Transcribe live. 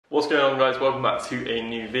What's going on, guys? Welcome back to a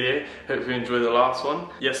new video. Hope you enjoyed the last one.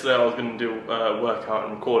 Yesterday I was going to do a workout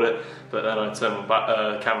and record it, but then I turned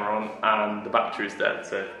my camera on and the battery was dead.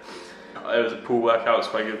 So it was a pool workout. It's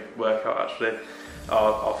quite a good workout actually.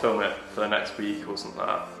 I'll film it for the next week or something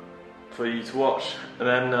like that for you to watch. And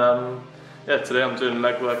then yeah, today I'm doing a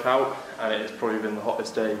leg workout and it's probably been the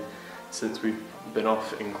hottest day since we've been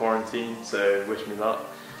off in quarantine, so wish me luck.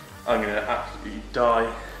 I'm going to absolutely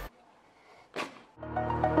die.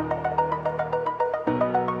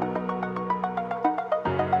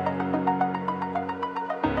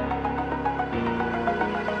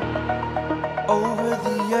 Over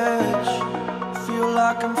the edge, feel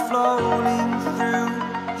like I'm floating through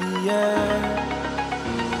the air.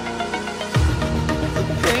 The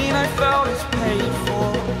pain I felt is paid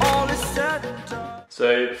for, all is said and done.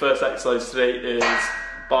 So first exercise today is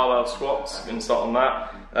barbell squats. I'm going to start on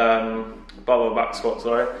that. Barbell back squat,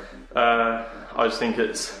 sorry. I just think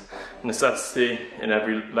it's a necessity in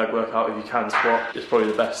every leg workout. If you can squat, it's probably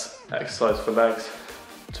the best exercise for legs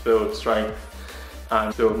to build strength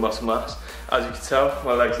and build muscle mass. As you can tell,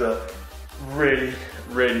 my legs are really,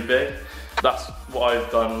 really big. That's what I've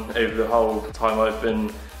done over the whole time I've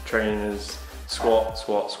been training, is squat,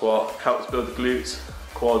 squat, squat. Helps build the glutes,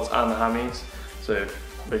 quads and the hammies. So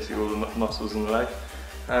basically all the muscles in the leg.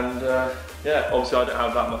 And yeah, obviously I don't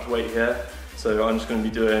have that much weight here, so I'm just going to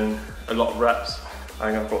be doing a lot of reps.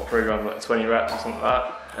 I think I've got programmed like 20 reps or something like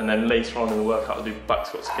that. And then later on in the workout I'll do back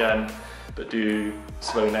squats again, but do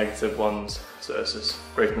slow negative ones. So it's just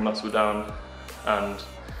breaking the muscle down and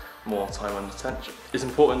more time under tension. It's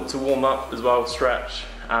important to warm up as well, stretch,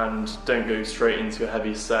 and don't go straight into a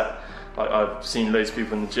heavy set. Like I've seen loads of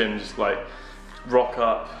people in the gym just like rock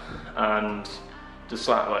up and just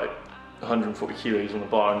slap like 140 kilos on the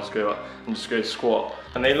bar and just go up and just go squat.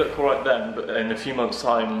 And they look alright then, but in a few months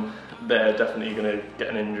time they're definitely going to get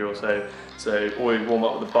an injury or so. So always warm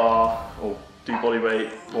up with the bar, or do body weight,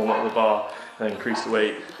 warm up with the bar, and then increase the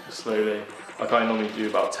weight slowly. Like I normally do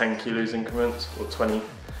about 10 kilos increments, or 20,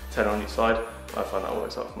 10 on each side. I find that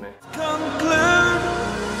works out for me. conclude,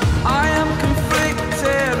 I am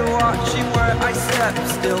conflicted, watching where I step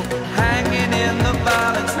still, hanging in the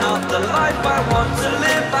balance, not the life I want to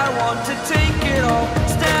live. I want to take it all,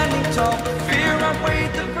 standing tall, fear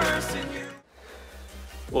outweighed the person you.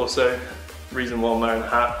 Also, reason why I'm wearing a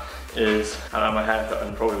hat is I had my hair cut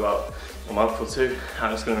in probably about a month or two,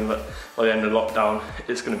 and it's going to, by the end of lockdown,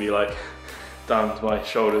 it's going to be like down to my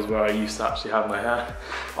shoulders where I used to actually have my hair.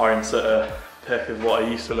 I'll insert a pic of what I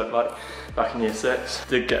used to look like back in year 6.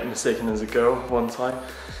 Did get mistaken as a girl one time.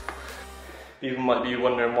 People might be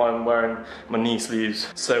wondering why I'm wearing my knee sleeves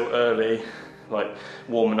so early, like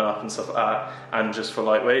warming up and stuff like that, and just for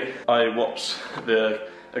lightweight. I watched a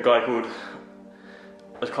guy called,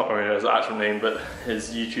 I can't remember his actual name, but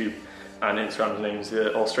his YouTube and Instagram name is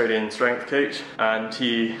the Australian strength coach, and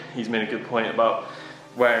he's made a good point about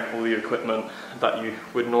wearing all the equipment that you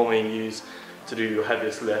would normally use to do your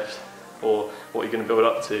heaviest lift, or what you're going to build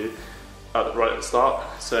up to right at the start,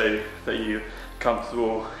 so that you're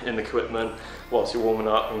comfortable in the equipment whilst you're warming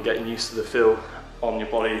up and getting used to the feel on your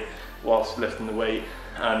body whilst lifting the weight.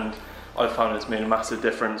 And I've found it's made a massive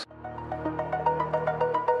difference.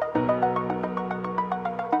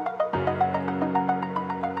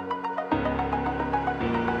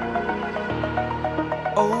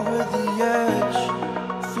 Over the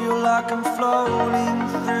edge, feel like I'm floating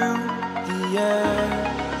through the air.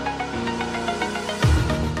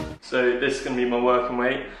 So this is going to be my working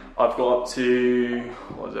weight. I've got up to,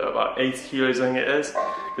 what is it, about 80 kilos I think it is,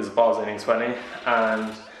 because the bar's only 20,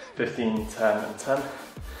 and 15, 10 and 10.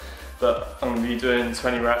 But I'm going to be doing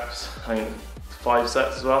 20 reps, I think 5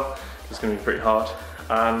 sets as well. It's going to be pretty hard,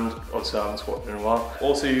 and obviously I haven't squatted in a while.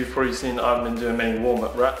 Also, you've probably seen that I haven't been doing many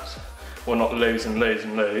warm-up reps. Well, not loads and loads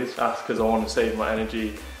and loads. That's because I want to save my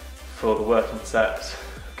energy for the working sets,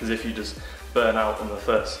 because if you just burn out on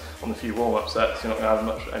the few warm-up sets, you're not going to have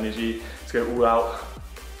much energy to go all out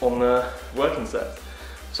on the working sets.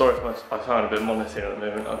 Sorry if I sound a bit monotone at the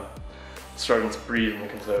moment. I'm struggling to breathe in the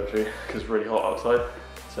conservatory because it's really hot outside,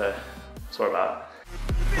 so sorry about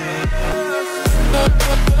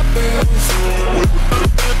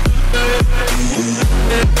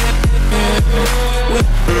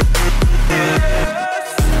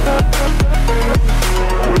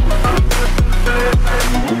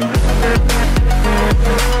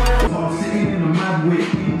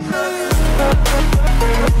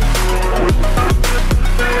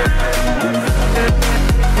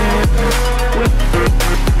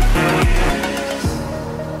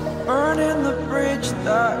Burning the bridge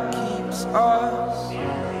that keeps us.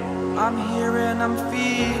 I'm here and I'm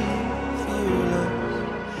feeling fearless.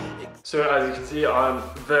 So as you can see, I'm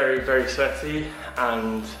very sweaty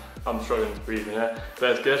and I'm struggling to breathe in it,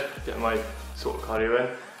 but it's good, getting my sort of cardio in.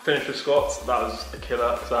 Finished with squats, that was a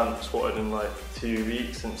killer because I haven't squatted in like 2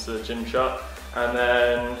 weeks since the gym shut. And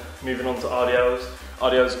then moving on to RDLs.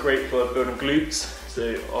 RDLs is great for building glutes,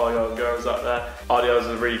 so all your girls out there. RDLs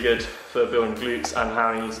are really good for building glutes and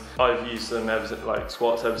hammies. I've used them ever since, like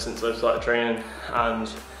squats, ever since I started training,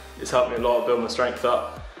 and it's helped me a lot build my strength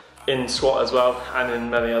up in squat as well, and in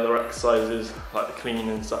many other exercises like the clean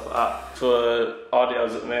and stuff like that. For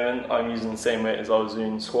RDLs at the moment, I'm using the same weight as I was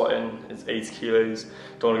doing squatting. It's 80 kilos.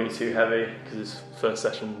 Don't want to get too heavy because it's first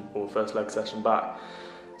session or first leg session back.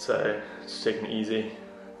 So just taking it easy.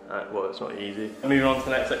 Well, it's not easy. Moving on to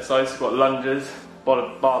the next exercise, we've got lunges,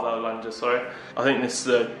 barbell lunges, sorry. I think this is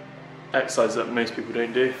the exercise that most people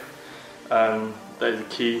don't do. That is the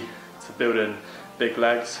key to building big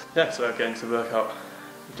legs. Yeah, so I'll get into the workout.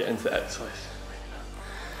 Get into the exercise.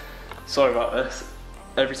 Sorry about this.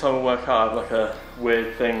 Every time I work out, I have like a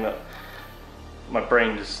weird thing that my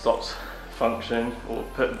brain just stops functioning, or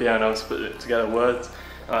being able to put it together words.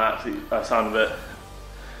 And I sound a bit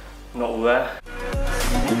not all there.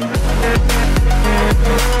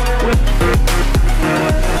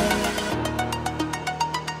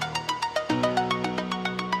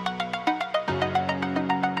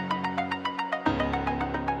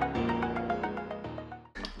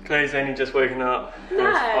 Chloe's only just woken up.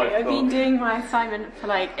 No, I've been doing my assignment for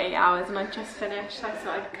like 8 hours and I just finished. I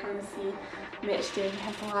thought I'd come and see Mitch doing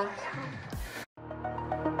his workout.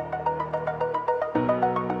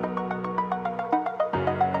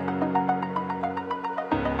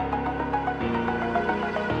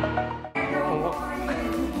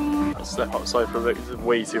 I'll step outside for a bit because it's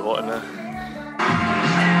way too hot in there.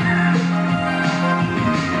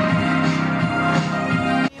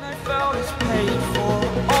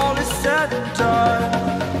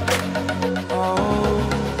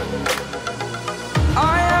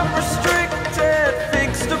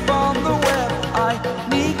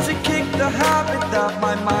 That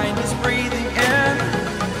my mind is breathing in.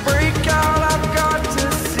 Break out, I've got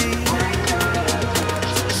to see.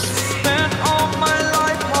 Spent all my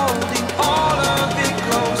life holding all of it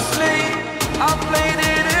closely. I played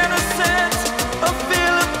it innocent, a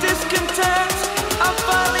feel of discontent. I'm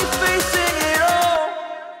finally facing it all.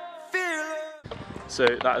 Fearless. So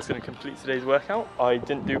that is going to complete today's workout. I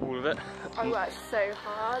didn't do all of it. I worked so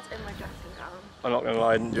hard in my dressing gown. I'm not going to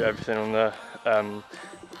lie, I didn't do everything on the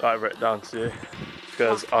that I wrote down to do,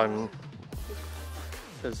 because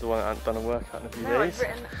there's the one that hasn't done a workout in a few days. I've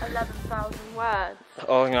written 11,000 words.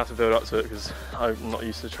 Oh, I'm going to have to build up to it because I'm not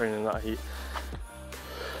used to training in that heat.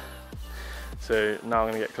 So now I'm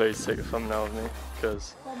going to get Chloe to take a thumbnail of me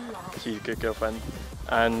because she's a good girlfriend.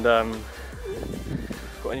 And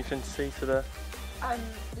got anything to say to the...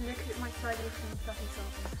 Look at my sliders and fluffy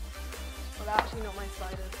socks. Well, they're actually not my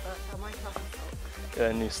sliders, but they're my fluffy socks.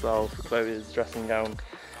 Yeah, new style for Chloe's dressing gown.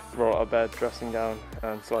 Roll out of bed, dressing gown,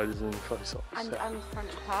 and sliders and fluffy socks. And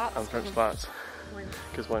French plaits. And French plaits.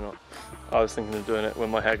 Because why not? I was thinking of doing it when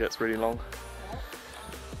my hair gets really long.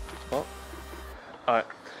 Well, alright.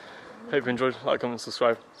 Hope you enjoyed. Like, comment,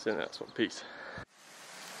 subscribe. See you in the next one. Peace.